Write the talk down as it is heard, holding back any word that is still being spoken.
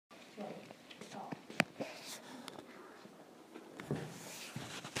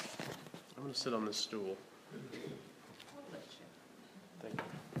I'm going to sit on this stool. Thank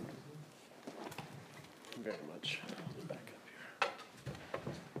you very much. Back up here.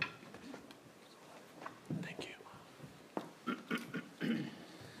 Thank you.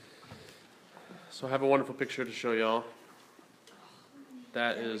 So I have a wonderful picture to show y'all.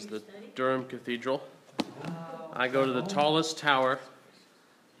 That is the Durham Cathedral. I go to the tallest tower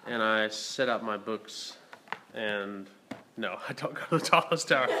and I set out my books. And no, I don't go to the tallest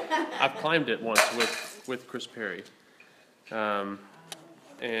tower. I've climbed it once with Chris Perry. But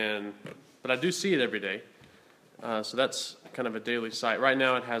I do see it every day. So that's kind of a daily sight. Right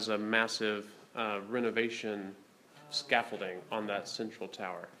now it has a massive renovation scaffolding on that central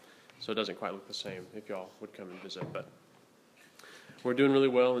tower. So it doesn't quite look the same if y'all would come and visit. But we're doing really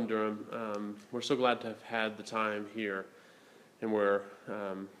well in Durham. We're so glad to have had the time here. And we're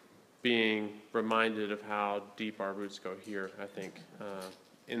being reminded of how deep our roots go here, I think,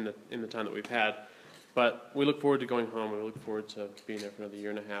 in the time that we've had. But we look forward to going home. We look forward to being there for another year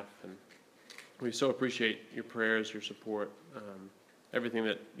and a half. And we so appreciate your prayers, your support, everything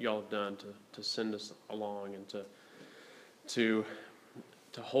that y'all have done to send us along and to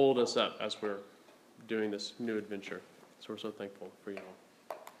hold us up as we're doing this new adventure. So we're so thankful for y'all.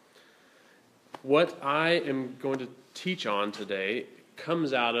 What I am going to teach on today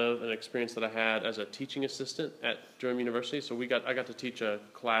comes out of an experience that I had as a teaching assistant at Durham University. So I got to teach a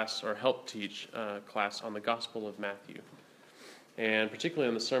class, or help teach a class on the Gospel of Matthew, and particularly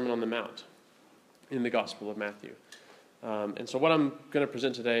on the Sermon on the Mount in the Gospel of Matthew. And so what I'm going to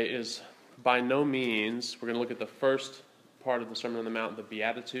present today is, by no means, we're going to look at the first part of the Sermon on the Mount, the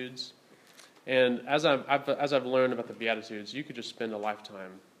Beatitudes. And as I've learned about the Beatitudes, you could just spend a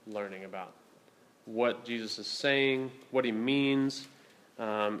lifetime learning about what Jesus is saying, what he means.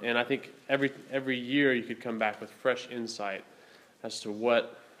 And I think every year you could come back with fresh insight as to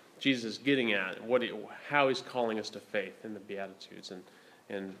what Jesus is getting at, how he's calling us to faith in the Beatitudes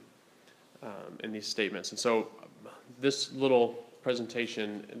and in these statements. And so this little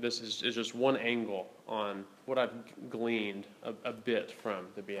presentation, this is just one angle on what I've gleaned a bit from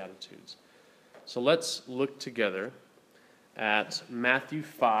the Beatitudes. So let's look together at Matthew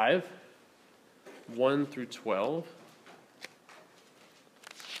 5, 1 through 12.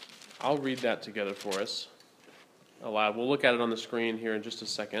 I'll read that together for us aloud. We'll look at it on the screen here in just a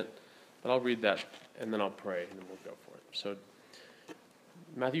second, but I'll read that and then I'll pray and then we'll go for it. So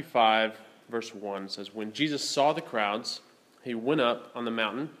Matthew 5, verse 1 says, "When Jesus saw the crowds, he went up on the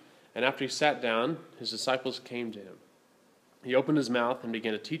mountain, and after he sat down, his disciples came to him. He opened his mouth and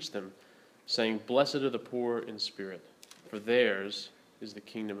began to teach them, saying, 'Blessed are the poor in spirit, for theirs is the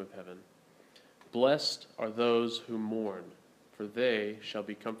kingdom of heaven. Blessed are those who mourn, for they shall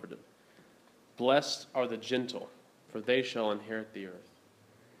be comforted. Blessed are the gentle, for they shall inherit the earth.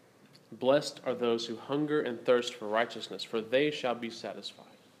 Blessed are those who hunger and thirst for righteousness, for they shall be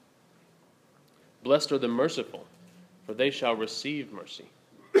satisfied. Blessed are the merciful, for they shall receive mercy.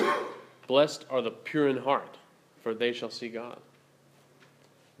 Blessed are the pure in heart, for they shall see God.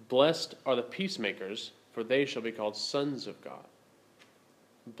 Blessed are the peacemakers, for they shall be called sons of God.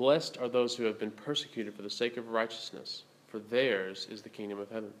 Blessed are those who have been persecuted for the sake of righteousness, for theirs is the kingdom of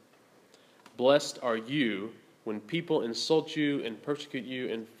heaven. Blessed are you when people insult you and persecute you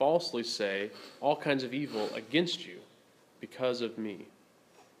and falsely say all kinds of evil against you because of me.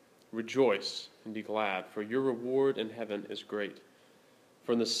 Rejoice and be glad, for your reward in heaven is great.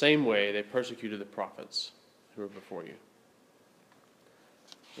 For in the same way they persecuted the prophets who were before you.'"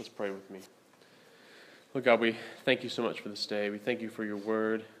 Let's pray with me. Lord God, we thank you so much for this day. We thank you for your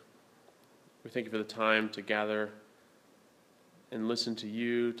word. We thank you for the time to gather and listen to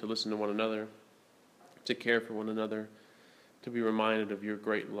you, to listen to one another, to care for one another, to be reminded of your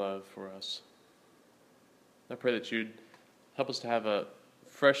great love for us. I pray that you'd help us to have a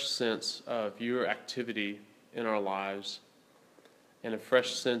fresh sense of your activity in our lives and a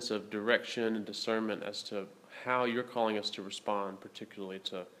fresh sense of direction and discernment as to how you're calling us to respond, particularly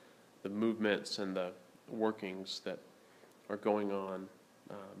to the movements and the workings that are going on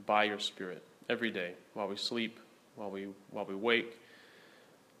by your Spirit every day, while we sleep, while we wake,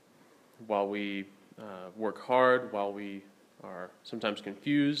 while we work hard, while we are sometimes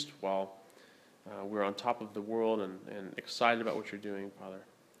confused, while we're on top of the world and excited about what you're doing. Father,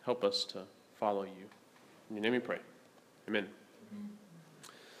 help us to follow you. In your name we pray. Amen.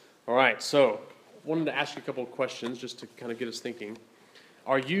 All right, so I wanted to ask you a couple of questions just to kind of get us thinking.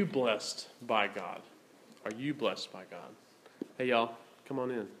 Are you blessed by God? Are you blessed by God? Hey, y'all, come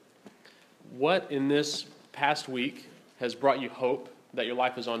on in. What in this past week has brought you hope that your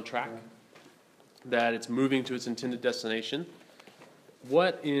life is on track, that it's moving to its intended destination?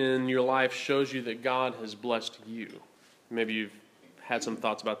 What in your life shows you that God has blessed you? Maybe you've had some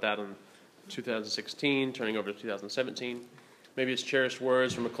thoughts about that in 2016, turning over to 2017. Maybe it's cherished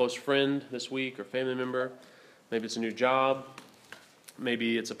words from a close friend this week or family member. Maybe it's a new job.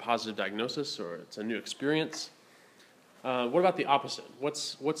 Maybe it's a positive diagnosis or it's a new experience. What about the opposite?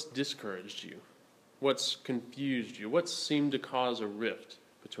 What's discouraged you? What's confused you? What seemed to cause a rift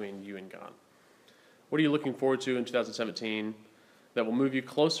between you and God? What are you looking forward to in 2017 that will move you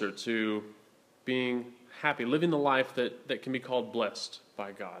closer to being happy, living the life that can be called blessed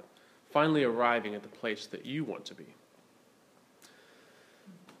by God, finally arriving at the place that you want to be?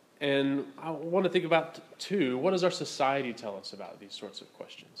 And I want to think about, too, what does our society tell us about these sorts of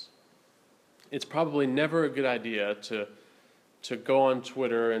questions? It's probably never a good idea to go on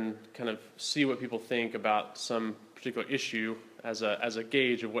Twitter and kind of see what people think about some particular issue as a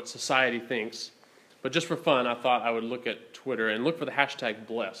gauge of what society thinks. But just for fun, I thought I would look at Twitter and look for the hashtag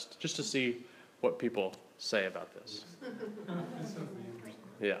blessed, just to see what people say about this.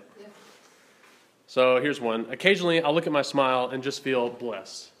 Yeah. So here's one. Occasionally, I'll look at my smile and just feel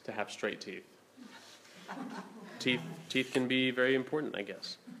blessed to have straight teeth. Teeth can be very important, I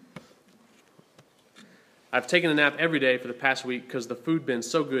guess. I've taken a nap every day for the past week because the food been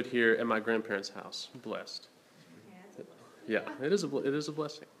so good here at my grandparents' house. Blessed. Yeah, it is a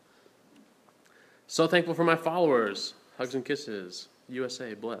blessing. So thankful for my followers. Hugs and kisses.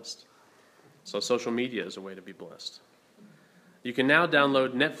 USA, blessed. So social media is a way to be blessed. You can now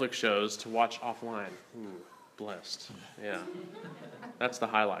download Netflix shows to watch offline. Ooh, blessed. Yeah. That's the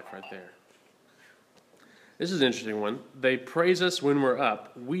high life right there. This is an interesting one. They praise us when we're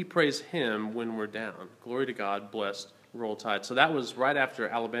up. We praise him when we're down. Glory to God, blessed, roll tide. So that was right after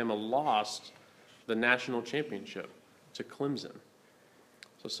Alabama lost the national championship to Clemson.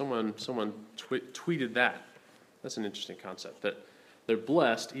 So someone tweeted that. That's an interesting concept, that they're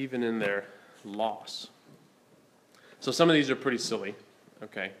blessed even in their loss. So some of these are pretty silly,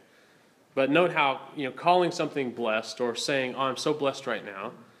 okay? But note how, calling something blessed or saying, oh, I'm so blessed right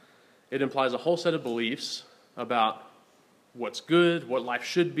now, it implies a whole set of beliefs about what's good, what life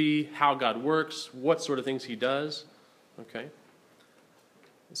should be, how God works, what sort of things he does, okay?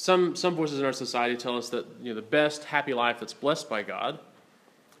 Some voices in our society tell us that the best, happy life that's blessed by God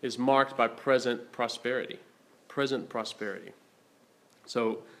is marked by present prosperity. Present prosperity.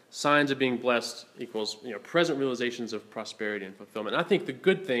 So signs of being blessed equals present realizations of prosperity and fulfillment. And I think the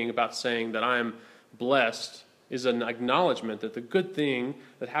good thing about saying that I'm blessed is an acknowledgement that the good thing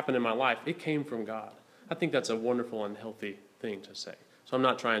that happened in my life, it came from God. I think that's a wonderful and healthy thing to say. So I'm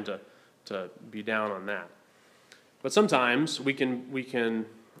not trying to be down on that. But sometimes we can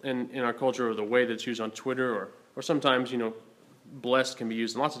in our culture, or the way that it's used on Twitter, or sometimes blessed can be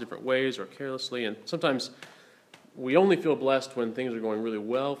used in lots of different ways or carelessly, and sometimes we only feel blessed when things are going really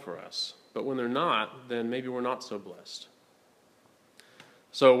well for us, but when they're not, then maybe we're not so blessed.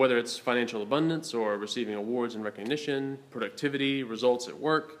 So whether it's financial abundance or receiving awards and recognition, productivity, results at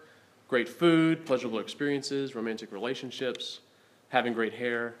work, great food, pleasurable experiences, romantic relationships, having great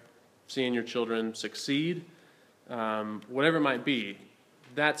hair, seeing your children succeed, whatever it might be,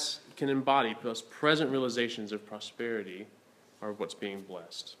 that can embody those present realizations of prosperity or what's being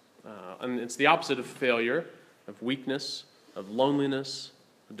blessed. And it's the opposite of failure, of weakness, of loneliness,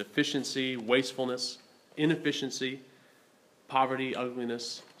 of deficiency, wastefulness, inefficiency, poverty,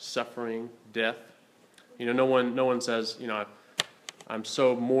 ugliness, suffering, death. No one says, I'm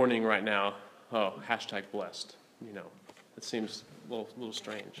so mourning right now. Oh, hashtag blessed. It seems a little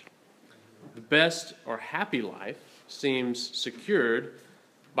strange. The best or happy life seems secured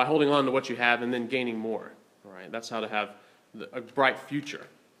by holding on to what you have and then gaining more. All right, that's how to have a bright future.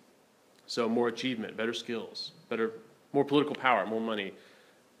 So more achievement, better skills, more political power, more money,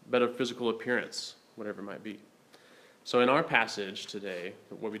 better physical appearance, whatever it might be. So in our passage today,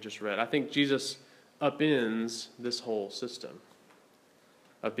 what we just read, I think Jesus upends this whole system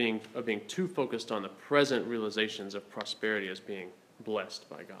of being too focused on the present realizations of prosperity as being blessed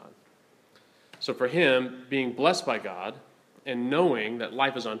by God. So for him, being blessed by God and knowing that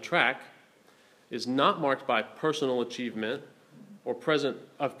life is on track is not marked by personal achievement or present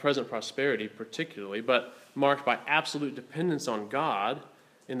prosperity particularly, but marked by absolute dependence on God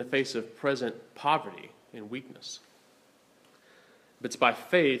in the face of present poverty and weakness. It's by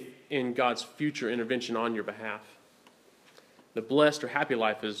faith in God's future intervention on your behalf. The blessed or happy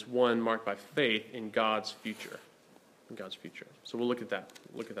life is one marked by faith in God's future. In God's future. So we'll look at that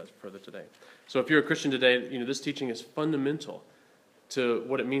further today. So if you're a Christian today, this teaching is fundamental to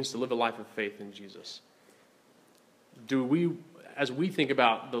what it means to live a life of faith in Jesus. as we think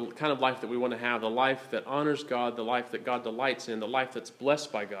about the kind of life that we want to have, the life that honors God, the life that God delights in, the life that's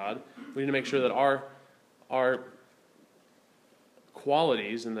blessed by God, we need to make sure that our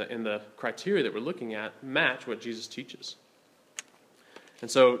qualities and the criteria that we're looking at match what Jesus teaches. And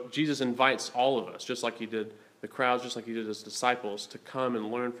so Jesus invites all of us, just like he did the crowds, just like he did his disciples, to come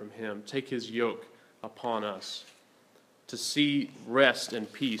and learn from him, take his yoke upon us, to see rest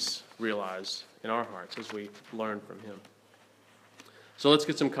and peace realized in our hearts as we learn from him. So let's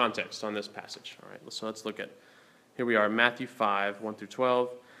get some context on this passage. All right, so let's look at, here we are, Matthew 5, 1 through 12.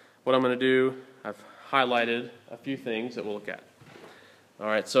 What I'm going to do, I've highlighted a few things that we'll look at. All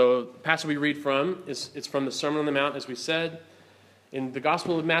right, so the passage we read from it's from the Sermon on the Mount, as we said. In the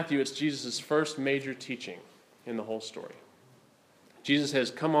Gospel of Matthew, it's Jesus' first major teaching in the whole story. Jesus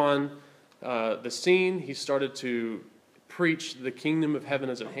has come on the scene. He started to preach the kingdom of heaven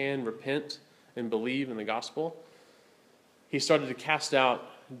is at hand, repent and believe in the gospel. He started to cast out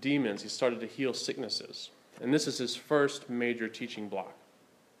demons. He started to heal sicknesses. And this is his first major teaching block.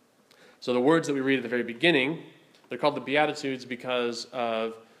 So the words that we read at the very beginning, they're called the Beatitudes because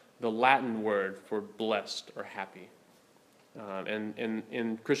of the Latin word for blessed or happy. And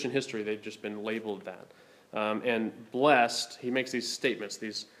in Christian history, they've just been labeled that. And blessed, he makes these statements,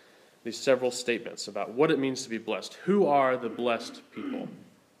 these several statements about what it means to be blessed. Who are the blessed people?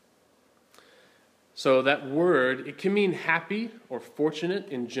 So that word, it can mean happy or fortunate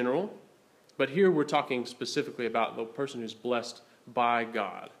in general, but here we're talking specifically about the person who's blessed by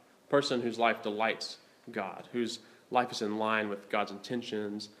God, person whose life delights God, whose life is in line with God's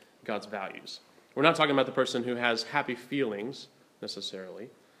intentions, God's values. We're not talking about the person who has happy feelings, necessarily.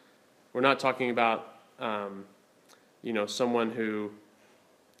 We're not talking about, someone who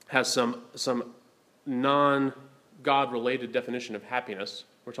has some non-God-related definition of happiness.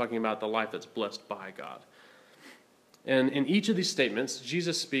 We're talking about the life that's blessed by God. And in each of these statements,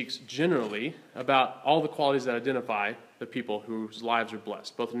 Jesus speaks generally about all the qualities that identify the people whose lives are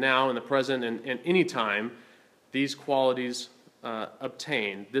blessed, both now in the present and any time these qualities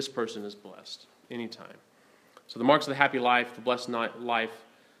obtain, this person is blessed, anytime. So the marks of the happy life, the blessed life,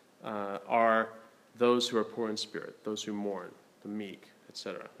 are those who are poor in spirit, those who mourn, the meek,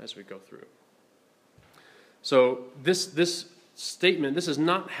 etc., as we go through. So this statement, this is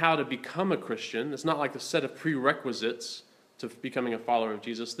not how to become a Christian. It's not like the set of prerequisites to becoming a follower of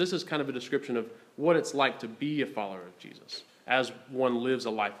Jesus. This is kind of a description of what it's like to be a follower of Jesus as one lives a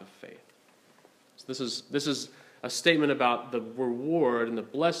life of faith. So this is a statement about the reward and the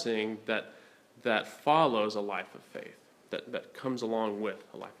blessing that follows a life of faith, that comes along with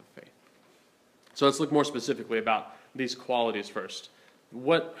a life of faith. So let's look more specifically about these qualities first.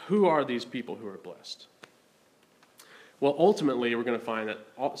 Who are these people who are blessed? Well, ultimately, we're going to find that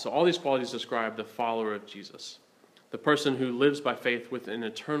all these qualities describe the follower of Jesus, the person who lives by faith with an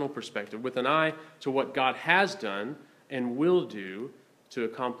eternal perspective, with an eye to what God has done and will do to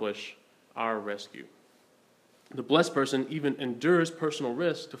accomplish our rescue. The blessed person even endures personal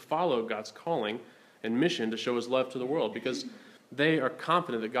risk to follow God's calling and mission to show his love to the world because they are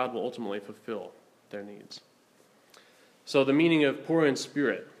confident that God will ultimately fulfill their needs. So the meaning of poor in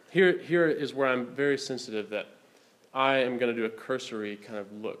spirit, here is where I'm very sensitive that I am going to do a cursory kind of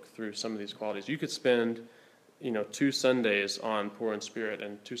look through some of these qualities. You could spend, 2 Sundays on poor in spirit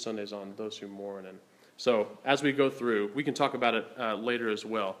and 2 Sundays on those who mourn. And so as we go through, we can talk about it later as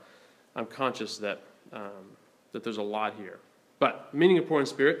well. I'm conscious that there's a lot here. But meaning of poor in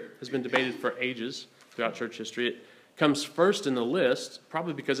spirit has been debated for ages throughout church history. It comes first in the list,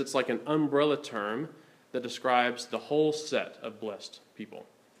 probably because it's like an umbrella term that describes the whole set of blessed people.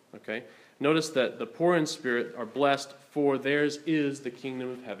 Okay? Notice that the poor in spirit are blessed, for theirs is the kingdom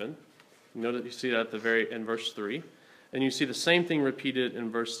of heaven. You see that in verse 3. And you see the same thing repeated in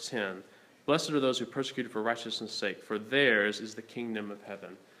verse 10. Blessed are those who are persecuted for righteousness' sake, for theirs is the kingdom of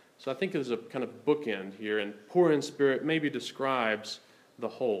heaven. So I think there's a kind of bookend here, and poor in spirit maybe describes the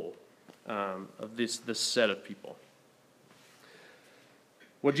whole of this set of people.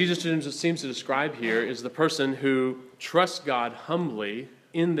 What Jesus seems to describe here is the person who trusts God humbly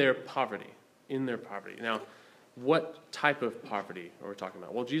in their poverty. Now, what type of poverty are we talking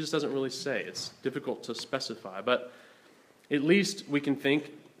about? Well, Jesus doesn't really say. It's difficult to specify, but at least we can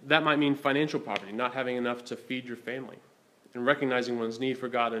think that might mean financial poverty, not having enough to feed your family, and recognizing one's need for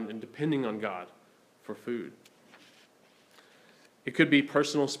God and depending on God for food. It could be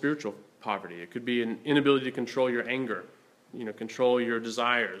personal spiritual poverty. It could be an inability to control your anger, control your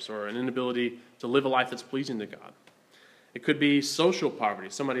desires, or an inability to live a life that's pleasing to God. It could be social poverty,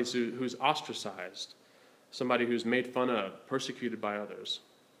 somebody who's ostracized, somebody who's made fun of, persecuted by others,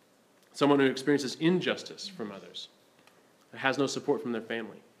 someone who experiences injustice from others. has no support from their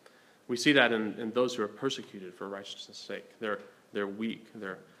family. We see that in those who are persecuted for righteousness' sake. They're weak,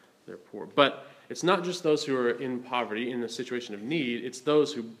 they're poor. But it's not just those who are in poverty, in a situation of need. It's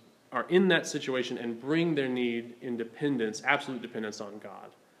those who are in that situation and bring their need in dependence, absolute dependence on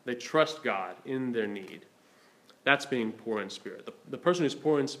God. They trust God in their need. That's being poor in spirit. The person who's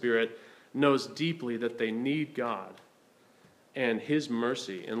poor in spirit knows deeply that they need God and his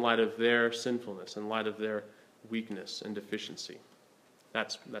mercy in light of their sinfulness, in light of their weakness and deficiency.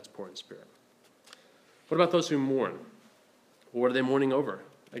 That's poor in spirit. What about those who mourn? What are they mourning over?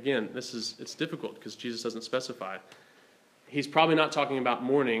 Again, it's difficult because Jesus doesn't specify. He's probably not talking about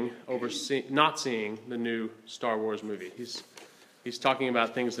mourning over not seeing the new Star Wars movie. He's talking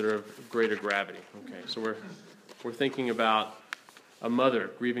about things that are of greater gravity. Okay, so we're thinking about a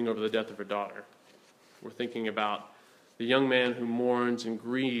mother grieving over the death of her daughter. We're thinking about the young man who mourns and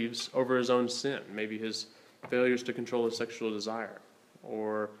grieves over his own sin, maybe his failures to control his sexual desire,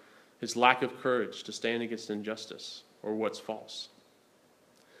 or his lack of courage to stand against injustice or what's false.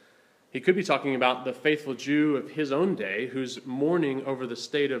 He could be talking about the faithful Jew of his own day who's mourning over the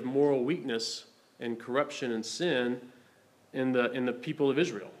state of moral weakness and corruption and sin in the people of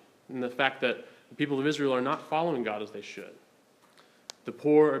Israel, and the fact that the people of Israel are not following God as they should. The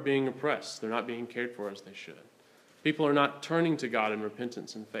poor are being oppressed. They're not being cared for as they should. People are not turning to God in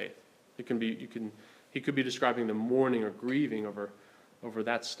repentance and faith. He could be describing the mourning or grieving over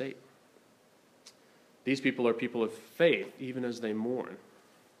that state. These people are people of faith, even as they mourn.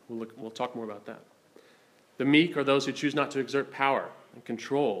 We'll talk more about that. The meek are those who choose not to exert power and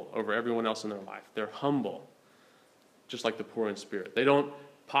control over everyone else in their life. They're humble, just like the poor in spirit. They don't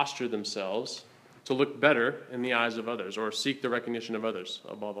posture themselves to look better in the eyes of others or seek the recognition of others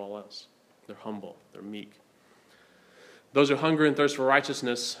above all else. They're humble. They're meek. Those who hunger and thirst for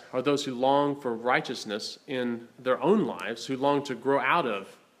righteousness are those who long for righteousness in their own lives, who long to grow out of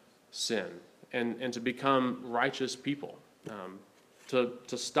sin and to become righteous people,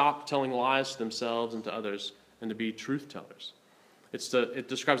 to stop telling lies to themselves and to others and to be truth tellers. It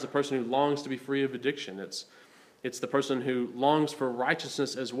describes the person who longs to be free of addiction. It's the person who longs for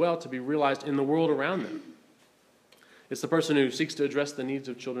righteousness as well to be realized in the world around them. It's the person who seeks to address the needs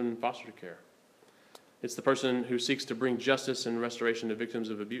of children in foster care. It's the person who seeks to bring justice and restoration to victims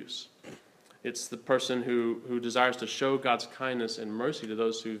of abuse. It's the person who desires to show God's kindness and mercy to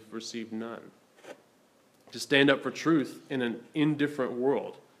those who've received none. To stand up for truth in an indifferent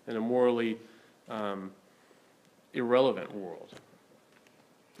world, in a morally irrelevant world.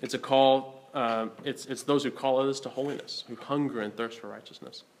 It's a call. It's those who call others to holiness, who hunger and thirst for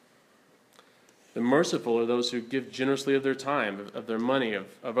righteousness. The merciful are those who give generously of their time, of their money,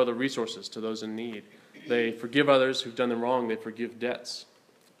 of other resources to those in need. They forgive others who've done them wrong. They forgive debts.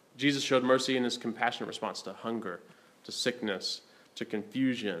 Jesus showed mercy in his compassionate response to hunger, to sickness, to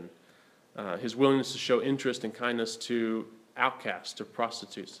confusion, his willingness to show interest and kindness to outcasts, to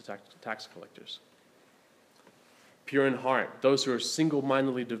prostitutes, to tax collectors. Pure in heart, those who are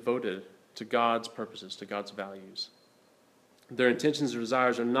single-mindedly devoted to God's purposes, to God's values. Their intentions or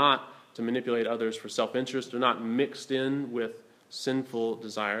desires are not to manipulate others for self-interest. They're not mixed in with sinful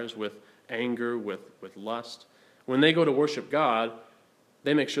desires, with anger, with lust. When they go to worship God,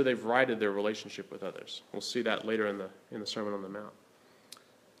 they make sure they've righted their relationship with others. We'll see that later in the Sermon on the Mount,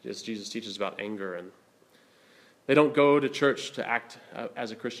 as Jesus teaches about anger. And they don't go to church to act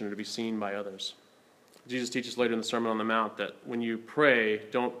as a Christian or to be seen by others. Jesus teaches later in the Sermon on the Mount that when you pray,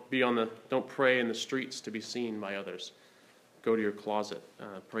 don't pray in the streets to be seen by others. Go to your closet,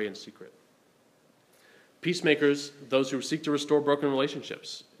 pray in secret. Peacemakers, those who seek to restore broken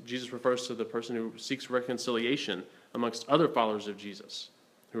relationships. Jesus refers to the person who seeks reconciliation amongst other followers of Jesus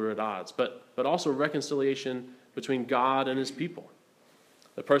who are at odds, but also reconciliation between God and his people.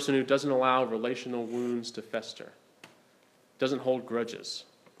 The person who doesn't allow relational wounds to fester, doesn't hold grudges,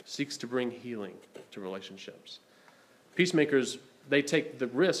 seeks to bring healing to relationships. Peacemakers, they take the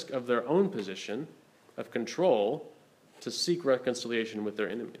risk of their own position of control to seek reconciliation with their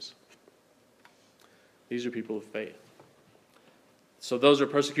enemies. These are people of faith. So those are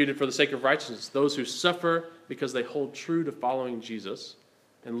persecuted for the sake of righteousness, those who suffer because they hold true to following Jesus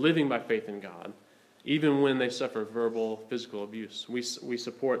and living by faith in God, even when they suffer verbal, physical abuse. We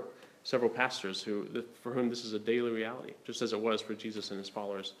support several pastors for whom this is a daily reality, just as it was for Jesus and his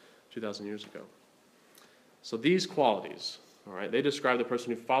followers 2,000 years ago. So these qualities, all right, they describe the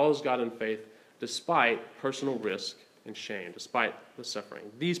person who follows God in faith despite personal risk and shame, despite the suffering.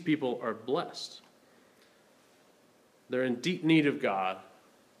 These people are blessed. They're in deep need of God.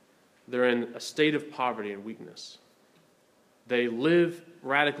 They're in a state of poverty and weakness. They live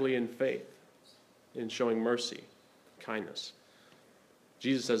radically in faith, in showing mercy. kindness.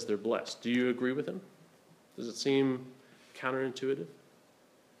 Jesus says they're blessed. Do you agree with him? Does it seem counterintuitive?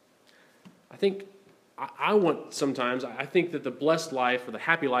 I think I think that the blessed life or the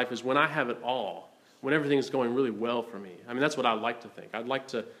happy life is when I have it all, when everything is going really well for me. I mean, that's what I like to think. I'd like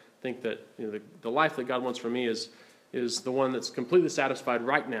to think that the life that God wants for me is the one that's completely satisfied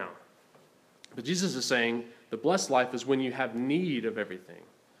right now. But Jesus is saying the blessed life is when you have need of everything,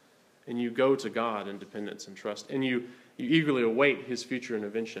 and you go to God in dependence and trust, and you eagerly await his future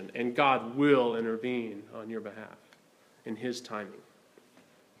intervention, and God will intervene on your behalf in his timing.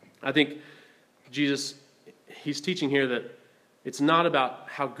 I think Jesus, he's teaching here that it's not about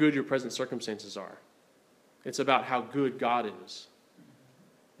how good your present circumstances are. It's about how good God is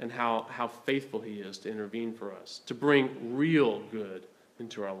and how faithful he is to intervene for us, to bring real good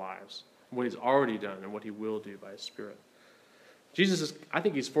into our lives, what he's already done and what he will do by his Spirit. I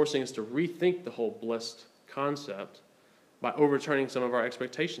think he's forcing us to rethink the whole blessed concept by overturning some of our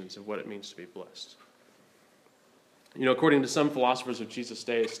expectations of what it means to be blessed. According to some philosophers of Jesus'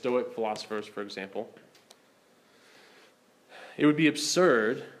 day, Stoic philosophers, for example, it would be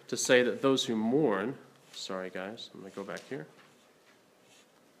absurd to say that those who mourn, sorry guys, I'm going to go back here.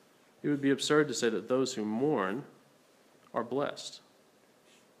 It would be absurd to say that those who mourn are blessed.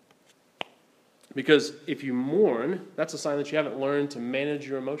 Because if you mourn, that's a sign that you haven't learned to manage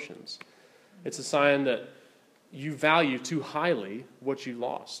your emotions. It's a sign that you value too highly what you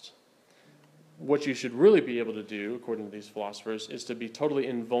lost. What you should really be able to do, according to these philosophers, is to be totally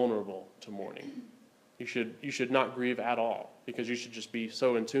invulnerable to mourning. You should not grieve at all, because you should just be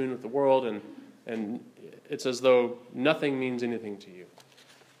so in tune with the world, and it's as though nothing means anything to you.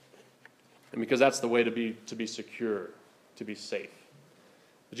 And because that's the way to be secure, to be safe.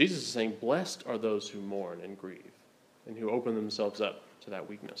 But Jesus is saying, blessed are those who mourn and grieve, and who open themselves up to that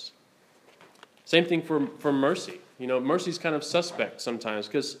weakness. Same thing for mercy. Mercy's kind of suspect sometimes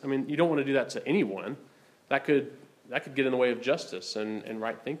because, you don't want to do that to anyone. That could get in the way of justice and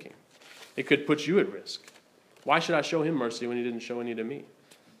right thinking. It could put you at risk. Why should I show him mercy when he didn't show any to me?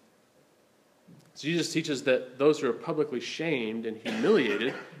 So Jesus teaches that those who are publicly shamed and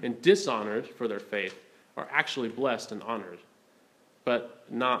humiliated and dishonored for their faith are actually blessed and honored, but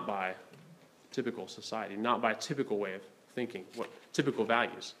not by typical society, not by a typical way of thinking, what typical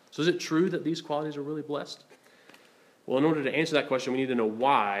values. So is it true that these qualities are really blessed? Well, in order to answer that question, we need to know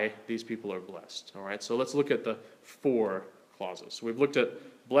why these people are blessed. All right, so let's look at the 4 clauses. So we've looked at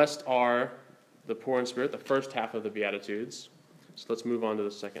blessed are the poor in spirit, the first half of the Beatitudes. So let's move on to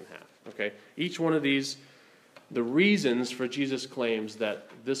the second half. Okay, each one of these, the reasons for Jesus' claims that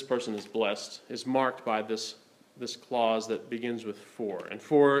this person is blessed is marked by this clause that begins with for. And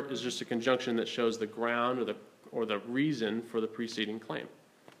for is just a conjunction that shows the ground or the reason for the preceding claim.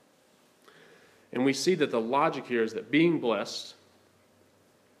 And we see that the logic here is that being blessed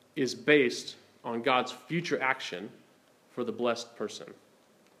is based on God's future action for the blessed person.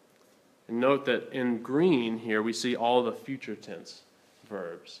 And note that in green here we see all the future tense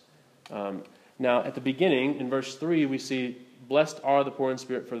verbs. Now at the beginning, in verse 3, we see, blessed are the poor in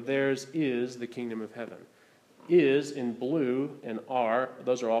spirit, for theirs is the kingdom of heaven. Is in blue and are,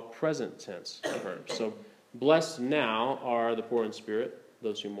 those are all present tense verbs. So blessed now are the poor in spirit,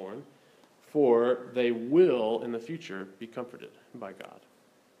 those who mourn, for they will in the future be comforted by God.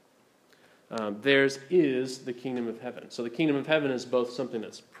 Theirs is the kingdom of heaven. So the kingdom of heaven is both something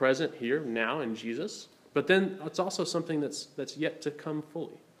that's present here, now in Jesus, but then it's also something that's yet to come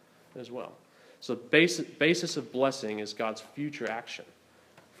fully as well. So the basis of blessing is God's future action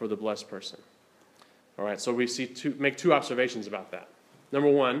for the blessed person. All right, so we make 2 observations about that. Number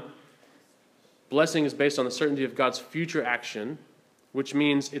 1, blessing is based on the certainty of God's future action, which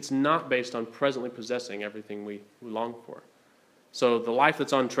means it's not based on presently possessing everything we long for. So the life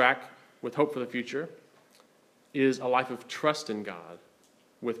that's on track with hope for the future is a life of trust in God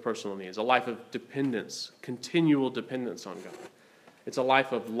with personal needs, a life of dependence, continual dependence on God. It's a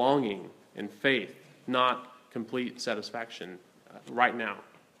life of longing and faith, not complete satisfaction right now.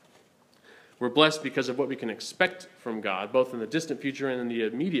 We're blessed because of what we can expect from God, both in the distant future and in the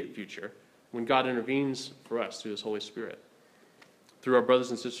immediate future, when God intervenes for us through His Holy Spirit, through our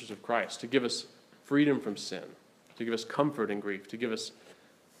brothers and sisters of Christ, to give us freedom from sin, to give us comfort in grief, to give us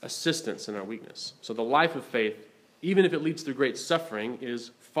assistance in our weakness. So the life of faith, even if it leads through great suffering,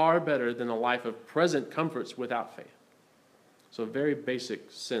 is far better than a life of present comforts without faith. So a very basic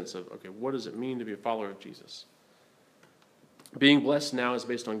sense of, okay, what does it mean to be a follower of Jesus? Being blessed now is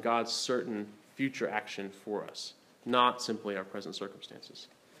based on God's certain future action for us, not simply our present circumstances.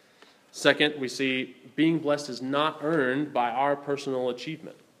 Second, we see being blessed is not earned by our personal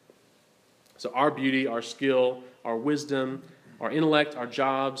achievement. So our beauty, our skill, our wisdom, our intellect, our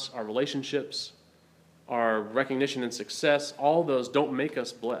jobs, our relationships, our recognition and success, all those don't make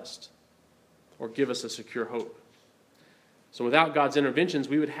us blessed or give us a secure hope. So without God's interventions,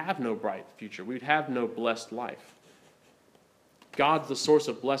 we would have no bright future. We would have no blessed life. God's the source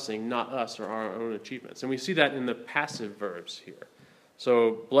of blessing, not us or our own achievements. And we see that in the passive verbs here.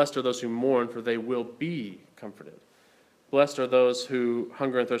 So blessed are those who mourn, for they will be comforted. Blessed are those who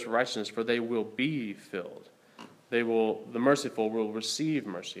hunger and thirst for righteousness, for they will be filled. The merciful will receive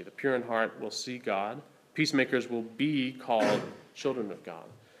mercy. The pure in heart will see God. Peacemakers will be called children of God.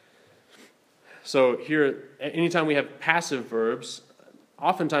 So here, anytime we have passive verbs,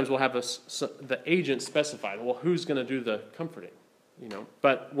 oftentimes we'll have the agent specified. Well, who's going to do the comforting?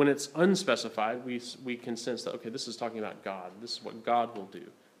 But when it's unspecified, we can sense that, okay, this is talking about God. This is what God will do.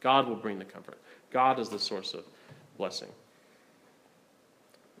 God will bring the comfort. God is the source of blessing.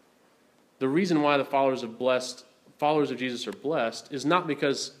 The reason why the followers of Jesus are blessed is not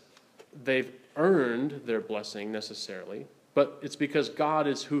because they've earned their blessing necessarily, but it's because God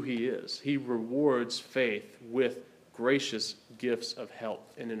is who he is. He rewards faith with gracious gifts of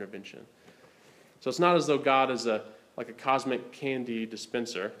help and intervention. So it's not as though God is like a cosmic candy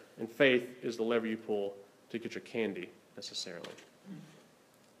dispenser, and faith is the lever you pull to get your candy necessarily.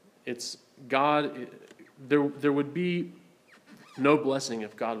 It's God. There would be no blessing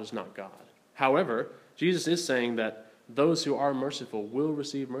if God was not God. However, Jesus is saying that those who are merciful will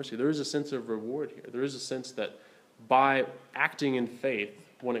receive mercy. There is a sense of reward here. There is a sense that by acting in faith,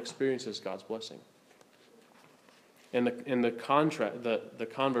 one experiences God's blessing. And the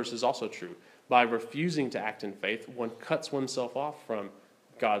converse is also true. By refusing to act in faith, one cuts oneself off from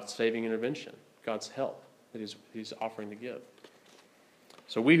God's saving intervention, God's help that he's offering to give.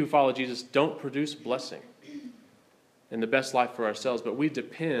 So we who follow Jesus don't produce blessing and the best life for ourselves, but we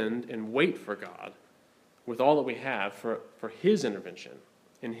depend and wait for God with all that we have for his intervention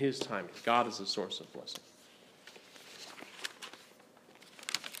in his timing. God is the source of blessing.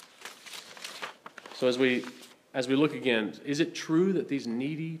 So as we look again, is it true that these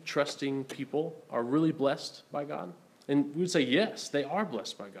needy, trusting people are really blessed by God? And we would say, yes, they are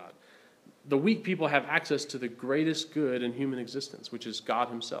blessed by God. The weak people have access to the greatest good in human existence, which is God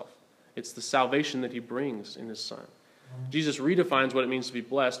himself. It's the salvation that he brings in his Son. Jesus redefines what it means to be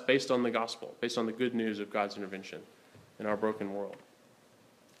blessed based on the gospel, based on the good news of God's intervention in our broken world.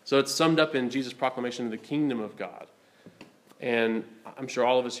 So it's summed up in Jesus' proclamation of the kingdom of God. And I'm sure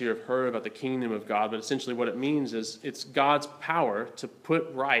all of us here have heard about the kingdom of God, but essentially what it means is it's God's power to put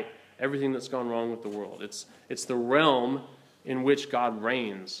right everything that's gone wrong with the world. It's the realm in which God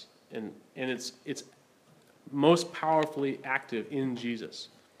reigns, and it's most powerfully active in Jesus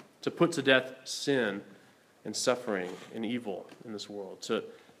to put to death sin and suffering and evil in this world, to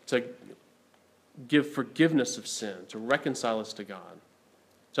give forgiveness of sin, to reconcile us to God,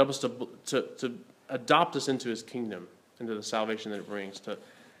 to help us to adopt us into his kingdom, into the salvation that it brings,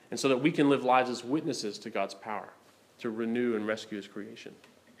 and so that we can live lives as witnesses to God's power, to renew and rescue his creation.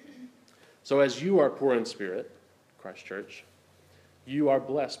 So as you are poor in spirit, Christ Church, you are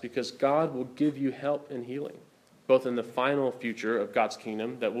blessed because God will give you help and healing, both in the final future of God's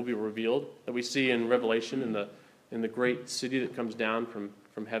kingdom that will be revealed, that we see in Revelation in the great city that comes down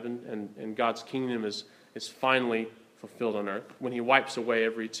from heaven, and God's kingdom is finally fulfilled on earth, when he wipes away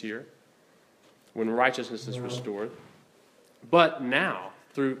every tear, when righteousness is restored. But now,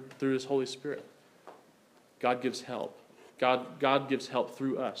 through his Holy Spirit, God gives help. God gives help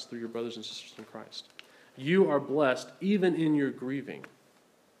through us, through your brothers and sisters in Christ. You are blessed even in your grieving,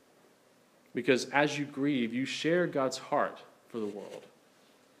 because as you grieve, you share God's heart for the world.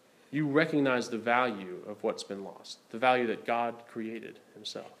 You recognize the value of what's been lost, the value that God created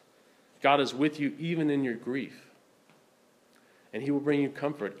himself. God is with you even in your grief, and he will bring you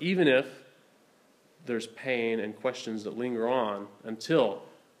comfort, even if there's pain and questions that linger on until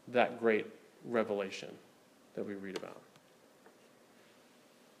that great revelation that we read about.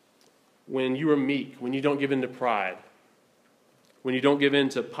 When you are meek, when you don't give in to pride, when you don't give in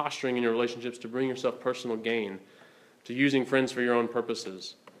to posturing in your relationships to bring yourself personal gain, to using friends for your own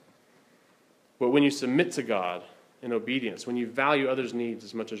purposes, but when you submit to God in obedience, when you value others' needs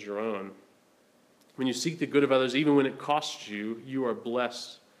as much as your own, when you seek the good of others even when it costs you, you are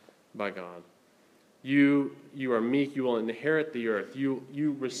blessed by God. You are meek, you will inherit the earth,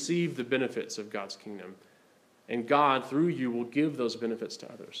 you receive the benefits of God's kingdom, and God, through you, will give those benefits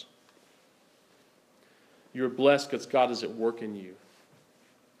to others. You are blessed because God is at work in you.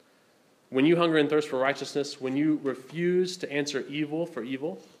 When you hunger and thirst for righteousness, when you refuse to answer evil for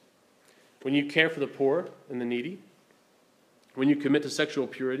evil, when you care for the poor and the needy, when you commit to sexual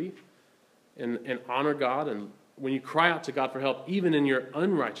purity and honor God and when you cry out to God for help, even in your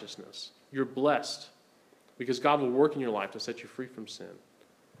unrighteousness, you're blessed because God will work in your life to set you free from sin.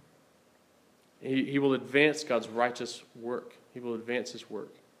 He will advance God's righteous work. He will advance his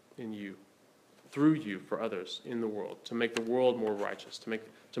work in you, through you for others in the world, to make the world more righteous,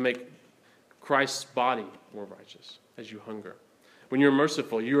 to make Christ's body more righteous as you hunger. When you're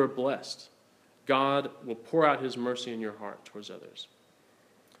merciful, you are blessed. God will pour out his mercy in your heart towards others.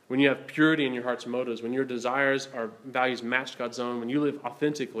 When you have purity in your heart's motives, when your desires or values match God's own, when you live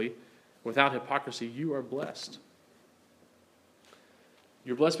authentically without hypocrisy, you are blessed.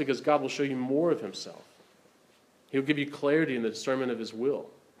 You're blessed because God will show you more of himself. He'll give you clarity in the discernment of his will.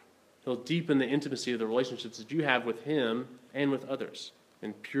 He'll deepen the intimacy of the relationships that you have with him and with others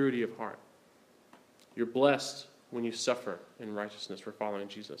in purity of heart. You're blessed when you suffer in righteousness for following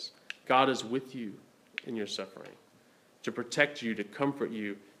Jesus. God is with you in your suffering to protect you, to comfort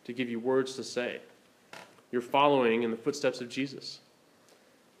you, to give you words to say. You're following in the footsteps of Jesus.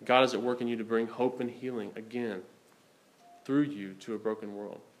 God is at work in you to bring hope and healing again through you to a broken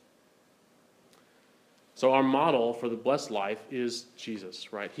world. So our model for the blessed life is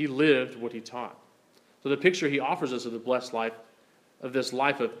Jesus, right? He lived what he taught. So the picture he offers us of the blessed life, of this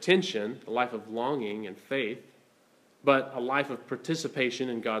life of tension, a life of longing and faith, but a life of participation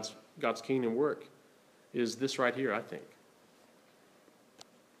in God's kingdom work, is this right here, I think.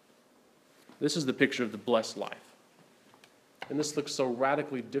 This is the picture of the blessed life. And this looks so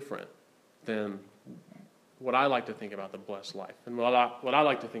radically different than what I like to think about the blessed life, and what I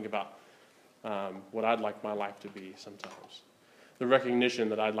like to think about what I'd like my life to be sometimes. The recognition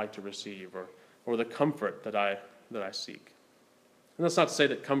that I'd like to receive, or the comfort that I seek. And that's not to say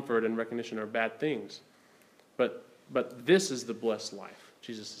that comfort and recognition are bad things, but this is the blessed life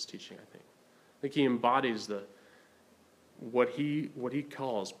Jesus is teaching, I think. I think he embodies what he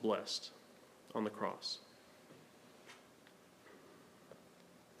calls blessed on the cross.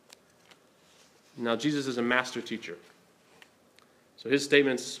 Now, Jesus is a master teacher. So his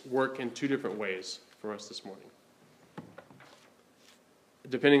statements work in two different ways for us this morning,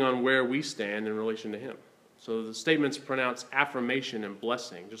 depending on where we stand in relation to him. So the statements pronounce affirmation and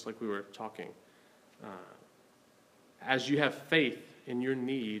blessing, just like we were talking. As you have faith in your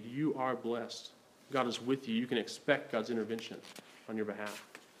need, you are blessed. God is with you. You can expect God's intervention on your behalf.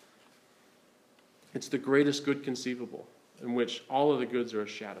 It's the greatest good conceivable, in which all of the goods are a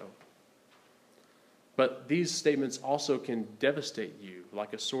shadow. But these statements also can devastate you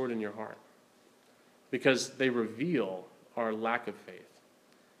like a sword in your heart, because they reveal our lack of faith.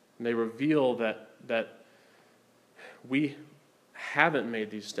 And they reveal that we haven't made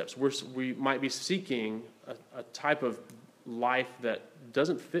these steps. We might be seeking a type of life that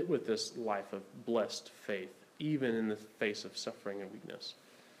doesn't fit with this life of blessed faith, even in the face of suffering and weakness.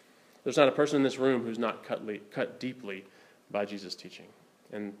 There's not a person in this room who's not cut deeply by Jesus' teaching.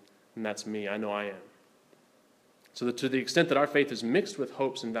 And that's me. I know I am. So that to the extent that our faith is mixed with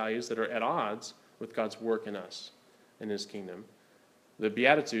hopes and values that are at odds with God's work in us and his kingdom, the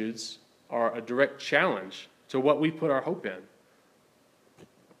Beatitudes are a direct challenge to what we put our hope in.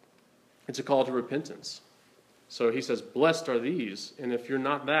 It's a call to repentance. So he says, blessed are these, and if you're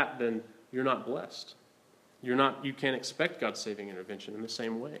not that, then you're not blessed. You can't expect God's saving intervention in the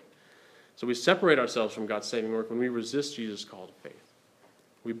same way. So we separate ourselves from God's saving work when we resist Jesus' call to faith.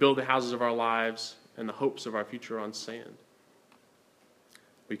 We build the houses of our lives and the hopes of our future on sand.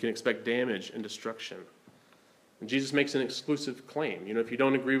 We can expect damage and destruction. And Jesus makes an exclusive claim. If you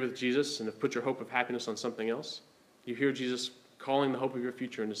don't agree with Jesus and have put your hope of happiness on something else, you hear Jesus calling the hope of your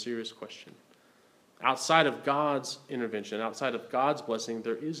future into serious question. Outside of God's intervention, outside of God's blessing,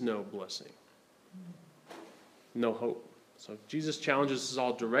 there is no blessing. No hope. So Jesus challenges us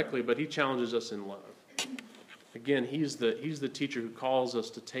all directly, but he challenges us in love. Again, he's the teacher who calls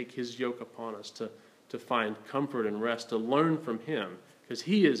us to take his yoke upon us, to find comfort and rest, to learn from him, because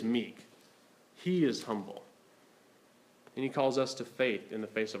he is meek. He is humble. And he calls us to faith in the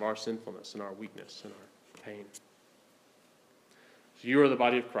face of our sinfulness and our weakness and our pain. So you are the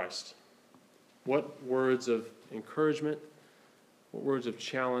body of Christ. What words of encouragement, what words of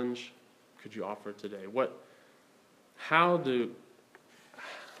challenge could you offer today? What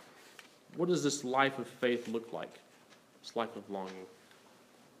does this life of faith look like? This life of longing?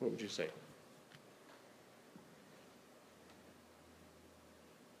 What would you say?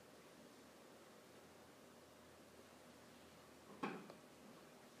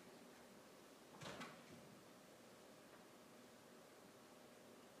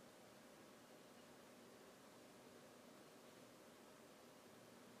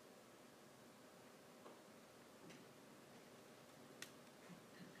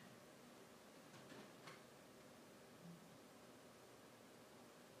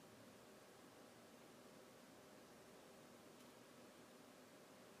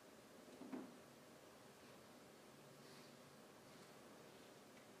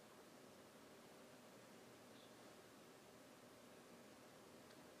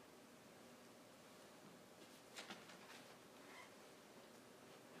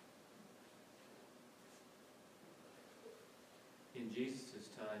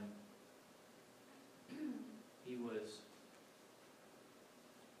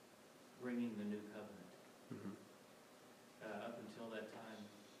 bringing the new covenant. Mhm. Up until that time,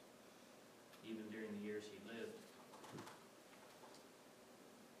 even during the years he lived,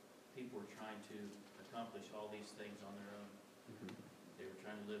 people were trying to accomplish all these things on their own. Mhm. They were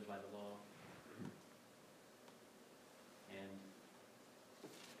trying to live by the law. And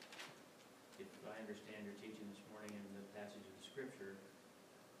if I understand your teaching this morning in the passage of the scripture,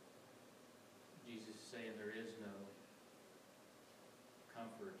 Jesus is saying there is no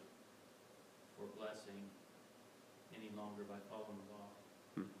comfort or blessing any longer by following the law.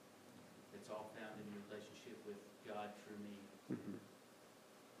 Hmm. It's all found in your relationship with God through me. Mhm.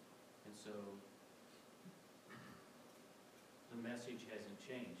 And so the message hasn't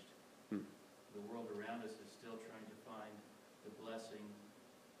changed. Hmm. The world around us is still trying to find the blessing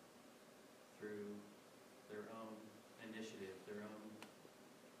through their own initiative, their own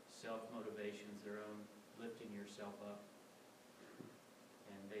self-motivations, their own lifting yourself up.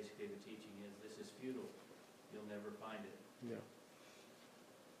 And basically the teaching is this is futile. You'll never find it. Yeah.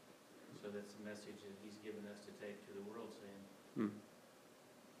 So that's the message that he's given us to take to the world, saying, Hmm.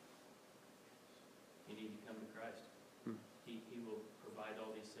 you need to come to Christ. Hmm. He will provide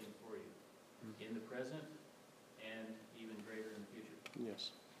all these things for you Hmm. in the present and even greater in the future.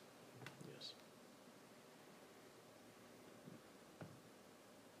 Yes. Yes.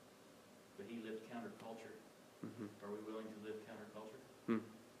 But he lived counterculture. Mhm. Are we willing to live counterculture? Hmm.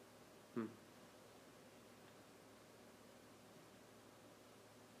 Hmm.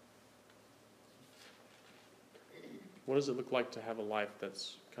 What does it look like to have a life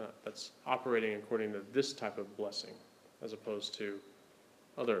that's that's operating according to this type of blessing, as opposed to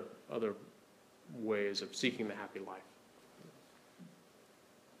other ways of seeking the happy life?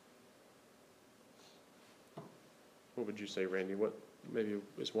 What would you say, Randy? What maybe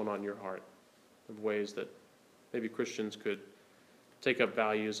is one on your heart of ways that maybe Christians could take up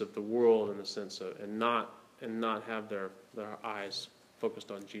values of the world in the sense of and not have their eyes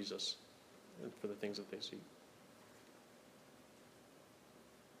focused on Jesus and for the things that they see?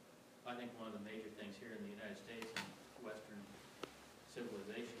 I think one of the major things here in the United States and Western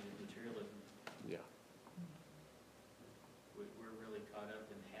civilization is materialism. Yeah. We're really caught up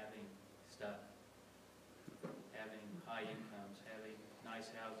in having stuff, having high incomes, having nice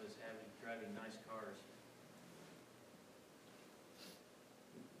houses, driving nice cars.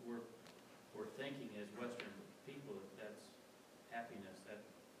 We're thinking as Western people that that's happiness, that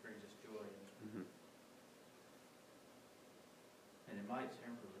brings us joy. Mm-hmm. And it might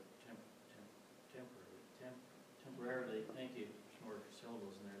temporarily, thank you, there's more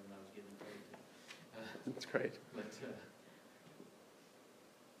syllables in there than I was giving credit to. That's great. But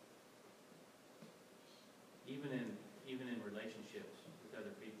even in relationships with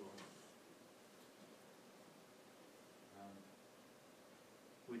other people,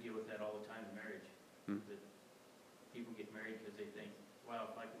 we deal with that all the time in marriage. Hmm. That people get married because they think,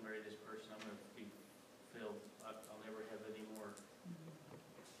 wow, if I can marry this person, I'm going to be filled. I'll never have any more.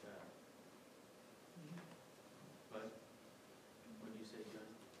 But what did you say, John?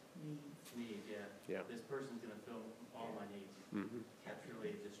 Needs, yeah. Yeah. This person's going to fill all my needs. Mm-hmm. That's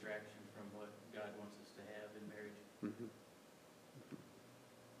really a distraction from what God wants us to have in marriage. Mm-hmm.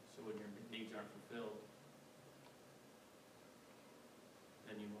 So when your needs aren't fulfilled,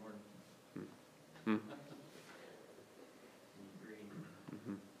 then you mourn. Hmm. And you grieve.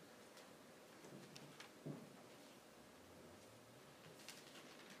 Mm-hmm.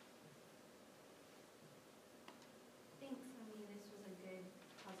 I think for me, this was a good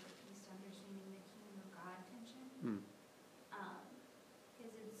puzzle piece to understanding the kingdom of God tension. Hmm.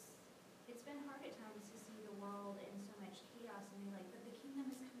 Because it's been hard at times to see the world in so much chaos and be like, but the kingdom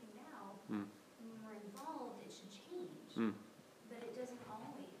is coming now. Hmm. And when we're involved, it should change. Hmm. But it doesn't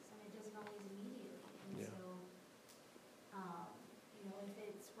always, and it doesn't always immediately. And Yeah. so,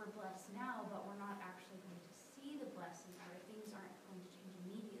 if we're blessed now, but we're not actually going to see the blessing, or things aren't going to change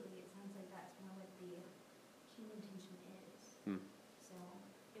immediately, it sounds like that's more what the kingdom tension is. Hmm. So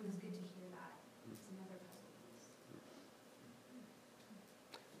it was good to hear that. It's another puzzle piece.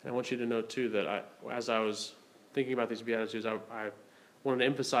 And I want you to know too that as I was thinking about these Beatitudes, I wanted to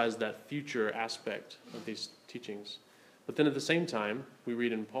emphasize that future aspect of these teachings. But then at the same time, we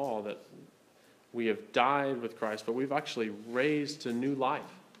read in Paul that we have died with Christ, but we've actually raised to new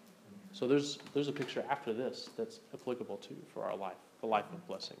life. So there's a picture after this that's applicable too for our life, the life of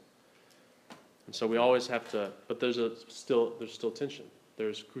blessing. And so we always have to, but there's still tension.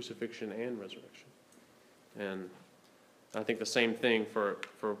 There's crucifixion and resurrection. And I think the same thing for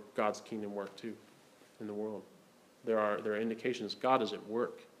God's kingdom work too in the world. There are indications God is at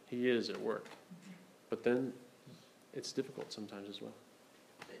work. He is at work. But then it's difficult sometimes as well.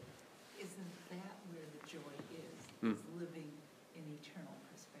 isn't that where the joy is? Mm. Is living in eternal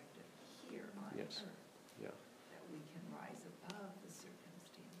perspective here on Yes. earth. Yeah. That we can rise above the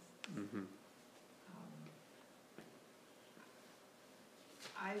circumstances. Mm-hmm.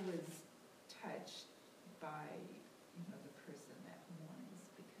 I was touched by, the person that mourns,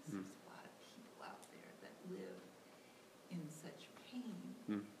 because Mm. there's a lot of people out there that live in such pain.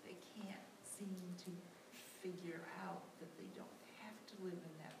 Mm. They can't seem to figure out that they don't have to live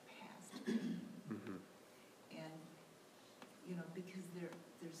in that past pain. Mm-hmm. And, because they're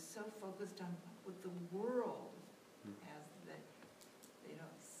so focused on what the world Mm. has, that they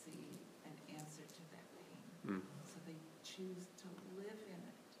don't see an answer to that pain. Mm. So they choose to live in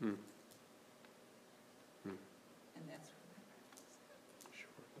it. Mm. Mm. And that's where my practice is.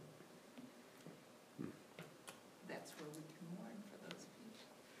 Sure. That's where we can mourn for those people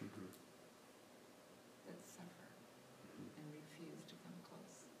Mm-hmm. that suffer and refuse to come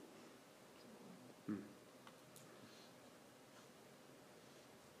close to the Lord. Mm.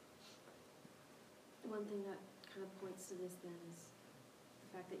 One thing that kind of points to this then is the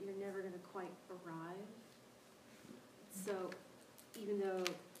fact that you're never going to quite arrive. So even though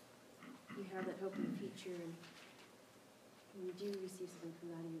you have that hope in the future, and when you do receive something from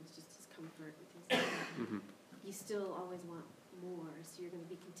that, it's just his comfort and things like that, Mm-hmm. you still always want more, so you're going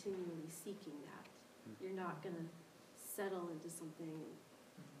to be continually seeking that. You're not going to settle into something and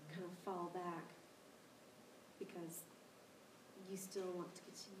kind of fall back, because you still want to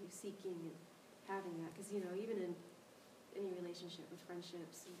continue seeking and having that. Because, even in any relationship with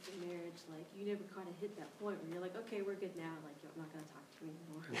friendships and marriage, like, you never kind of hit that point where you're like, okay, we're good now, like, I'm not going to talk to you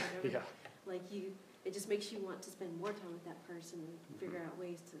anymore, or whatever. Yeah. Like, it just makes you want to spend more time with that person and figure out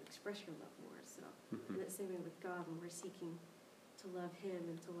ways to express your love more. So, Mm-hmm. and the same way with God, when we're seeking to love Him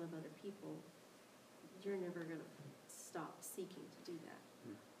and to love other people, you're never going to stop seeking to do that.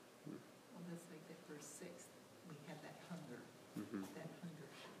 Well, that's like that verse 6, we have that hunger. Mm-hmm. That hunger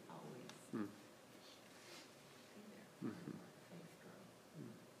should always Mm. be there. Mhm. Faith grow.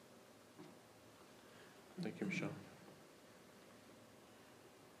 Thank you, Michelle.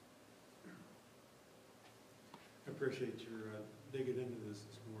 I appreciate your digging into this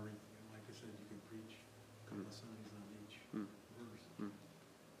morning. And like I said, you could preach a couple of Sundays on each Mm. verse. Mm.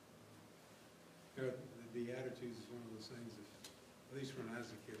 The Beatitudes is one of those things, at least when I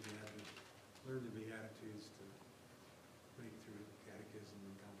was a kid, we had to learn the Beatitudes to make it through catechism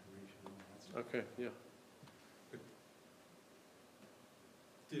and confirmation and all that stuff. Okay, yeah.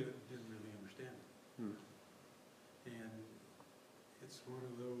 Didn't really understand it. Mm. And it's one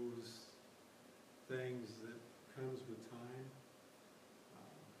of those things that comes with time.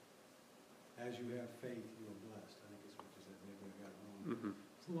 As you have faith, you are blessed. I think is what you said. Maybe I got it wrong. Mm-hmm.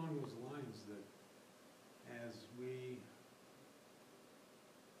 It's along those lines that as we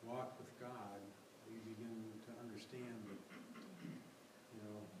walk with God, we begin to understand that,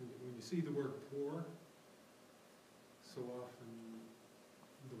 when you see the word poor, so often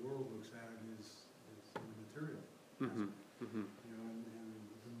the world looks at it as in the material. Mm-hmm. Mm-hmm. And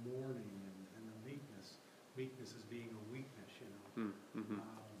the mourning and the meekness. Meekness as being a weakness, Mm-hmm.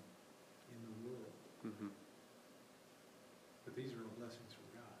 in the world. Mm-hmm. But these are all blessings from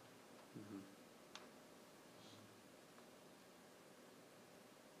God. Mm-hmm.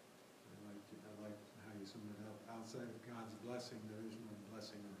 I like how you summed it up. Outside of God's blessing, there is no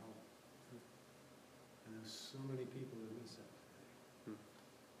blessing or hope. And there's so many people that miss that today.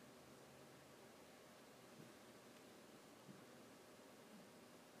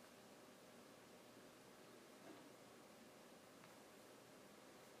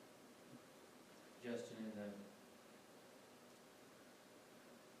 Justin, in the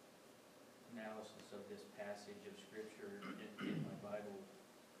analysis of this passage of Scripture in my Bible,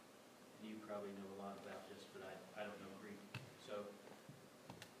 and you probably know a lot about this, but I don't know Greek. So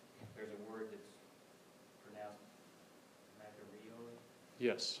there's a word that's pronounced makario.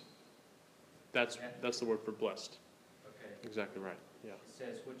 Yes. That's the word for blessed. Okay. Exactly right. Yeah. It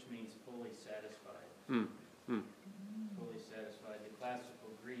says, which means fully satisfied. Mm. Mm. Fully satisfied. The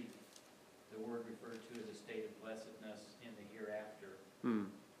classical Greek, the word referred to as a state of blessedness in the hereafter.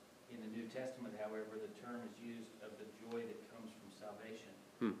 Mm. In the New Testament, however, the term is used of the joy that comes from salvation.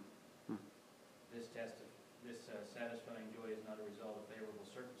 Mm. Mm. This satisfying joy is not a result of favorable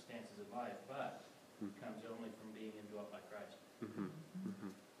circumstances of life, but comes only from being indwelt by Christ. Mm-hmm.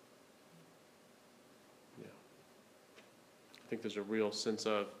 Mm-hmm. Yeah. I think there's a real sense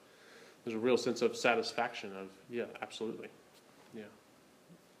of satisfaction of, yeah, absolutely. Yeah.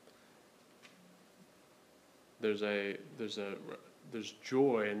 There's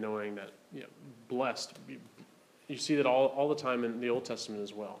joy in knowing that, blessed. You see that all the time in the Old Testament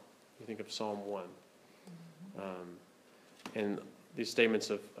as well. You think of Psalm 1. And these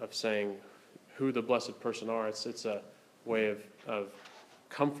statements of saying who the blessed person are, it's a way of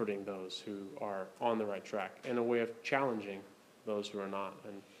comforting those who are on the right track and a way of challenging those who are not.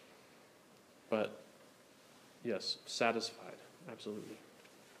 But yes, satisfied, absolutely.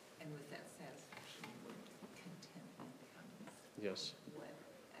 And with that satisfaction, contentment comes. Yes. Whatever.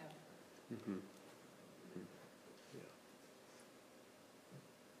 Mm-hmm.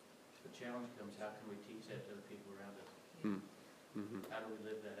 The challenge comes, how can we teach that to the people around us? Mm-hmm. How do we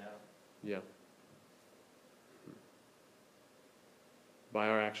live that out? Yeah. By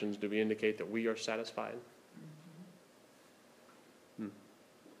our actions, do we indicate that we are satisfied? Mhm.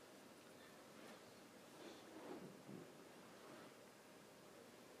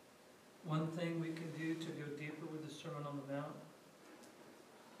 One thing we can do to go deeper with the Sermon on the Mount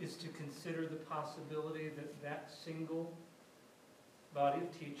is to consider the possibility that that single body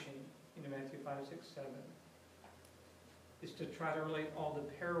of teaching, Matthew 5, 6, 7, is to try to relate all the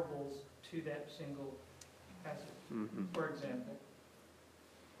parables to that single passage. Mm-hmm. For example,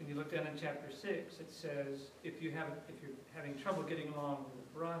 when you look down in chapter 6, it says, if you're having trouble getting along with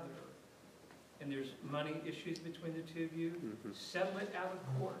a brother, and there's money issues between the two of you, Mm-hmm. settle it out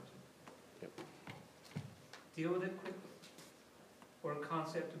of court. Yep. Deal with it quickly. Or a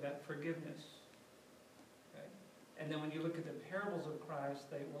concept about forgiveness. Okay? And then when you look at the parables of Christ,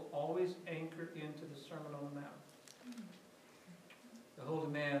 they will always anchor into the Sermon on the Mount. The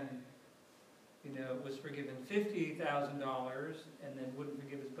holy man, was forgiven $50,000 and then wouldn't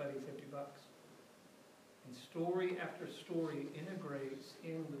forgive his buddy $50. And story after story integrates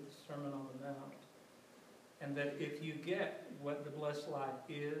in with the Sermon on the Mount. And that if you get what the blessed life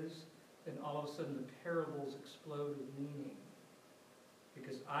is, then all of a sudden the parables explode with meaning.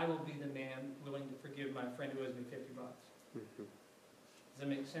 Because I will be the man willing to forgive my friend who owes me $50. Mm-hmm. Does that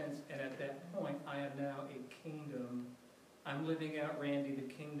make sense? And at that point, I am now a kingdom. I'm living out, Randy,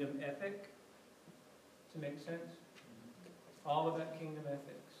 the kingdom ethic. Does it make sense? All about kingdom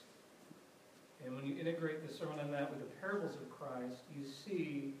ethics. And when you integrate the Sermon on the Mount with the parables of Christ, you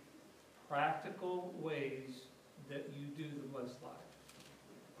see practical ways that you do the blessed life.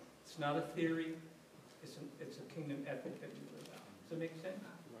 It's not a theory. It's a kingdom ethic that you live out. Does that make sense?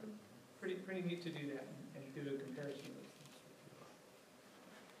 Right. Pretty neat to do that and do a comparison of those things.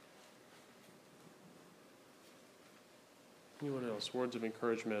 Anyone else? Words of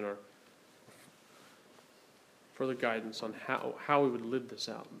encouragement or further guidance on how we would live this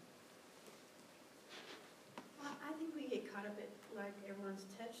out? Well, I think we get caught up at, like everyone's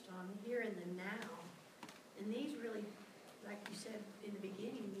touched on, here in the now. And these really, like you said in the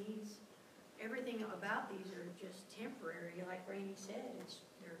beginning, everything about these are just temporary. Like Rainey said,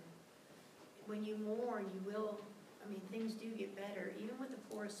 when you mourn, you will, things do get better. Even with the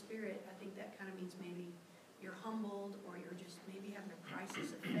poor of spirit, I think that kind of means maybe you're humbled or you're just maybe having a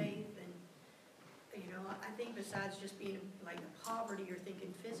crisis of faith. And, I think besides just being like a poverty or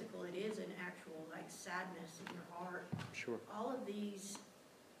thinking physical, it is an actual like sadness in your heart. Sure. All of these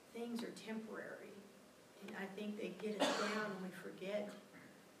things are temporary. And I think they get us down and we forget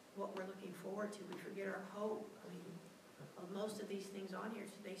what we're looking forward to. We forget our hope. Most of these things on here,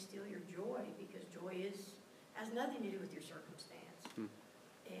 they steal your joy because joy has nothing to do with your circumstance.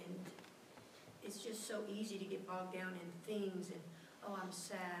 And it's just so easy to get bogged down in things and, oh, I'm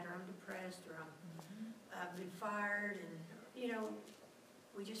sad or I'm depressed or I've been fired and,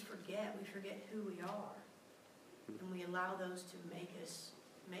 we just forget. We forget who we are. And we allow those to make us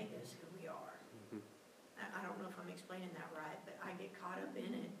who we are. I don't know if I'm explaining that right, but I get caught up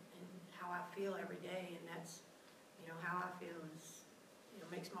in it and how I feel every day, and that's, how I feel is,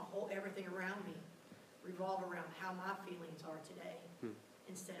 makes everything around me revolve around how my feelings are today,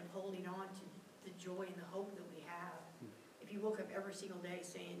 instead of holding on to the joy and the hope that we have. If you woke up every single day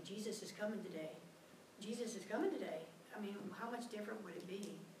saying, Jesus is coming today, Jesus is coming today, how much different would it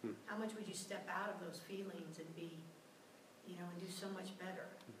be? How much would you step out of those feelings and be, and do so much better?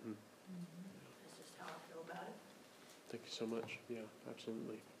 That's just how I feel about it. Thank you so much. Yeah,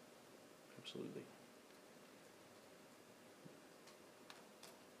 absolutely. Absolutely.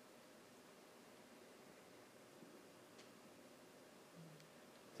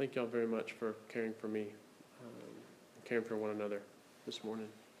 Thank y'all very much for caring for me, caring for one another this morning.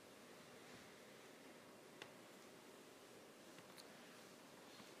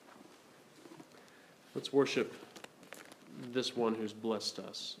 Let's worship this one who's blessed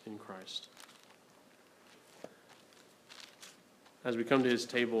us in Christ. As we come to his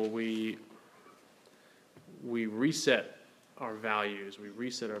table, we reset our values, we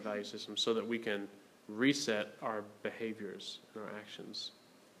reset our value system so that we can reset our behaviors and our actions.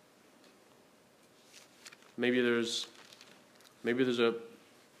 Maybe there's a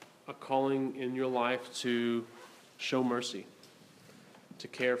calling in your life to show mercy, to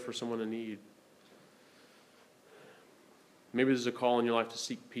care for someone in need. Maybe there's a call in your life to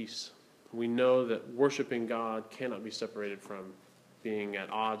seek peace. We know that worshiping God cannot be separated from being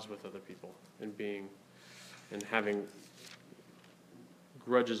at odds with other people and having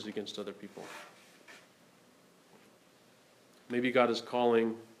grudges against other people. Maybe God is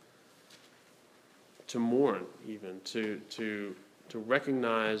calling to mourn, even to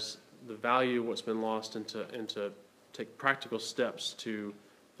recognize the value of what's been lost and to take practical steps to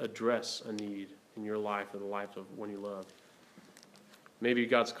address a need in your life or the life of one you love. Maybe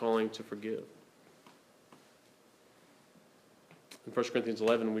God's calling to forgive. In 1 Corinthians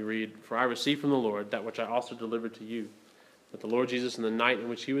 11 we read, "For I received from the Lord that which I also delivered to you, that the Lord Jesus in the night in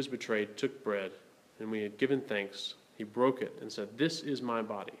which he was betrayed took bread, and when he had given thanks, he broke it and said, 'This is my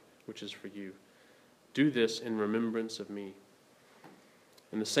body, which is for you. Do this in remembrance of me.'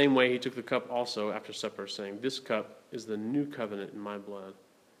 In the same way he took the cup also after supper, saying, 'This cup is the new covenant in my blood.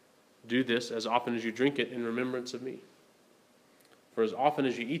 Do this as often as you drink it in remembrance of me. For as often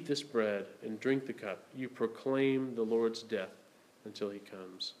as you eat this bread and drink the cup, you proclaim the Lord's death until he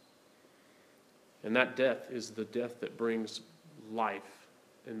comes.'" And that death is the death that brings life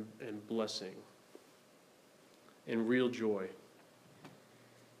and blessing and real joy.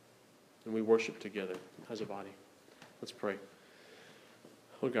 And we worship together as a body. Let's pray.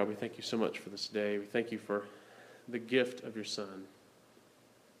 Lord God, we thank you so much for this day. We thank you for the gift of your Son.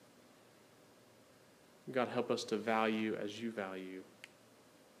 God, help us to value as you value.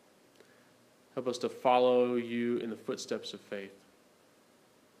 Help us to follow you in the footsteps of faith.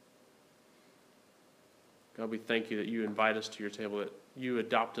 God, we thank you that you invite us to your table, that you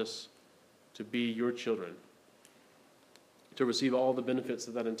adopt us to be your children, to receive all the benefits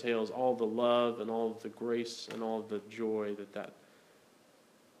that entails, all the love and all of the grace and all of the joy that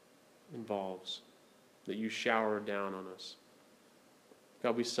involves, that you shower down on us.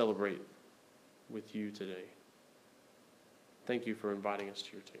 God, we celebrate with you today. Thank you for inviting us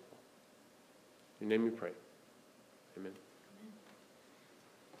to your table. In your name we pray. Amen.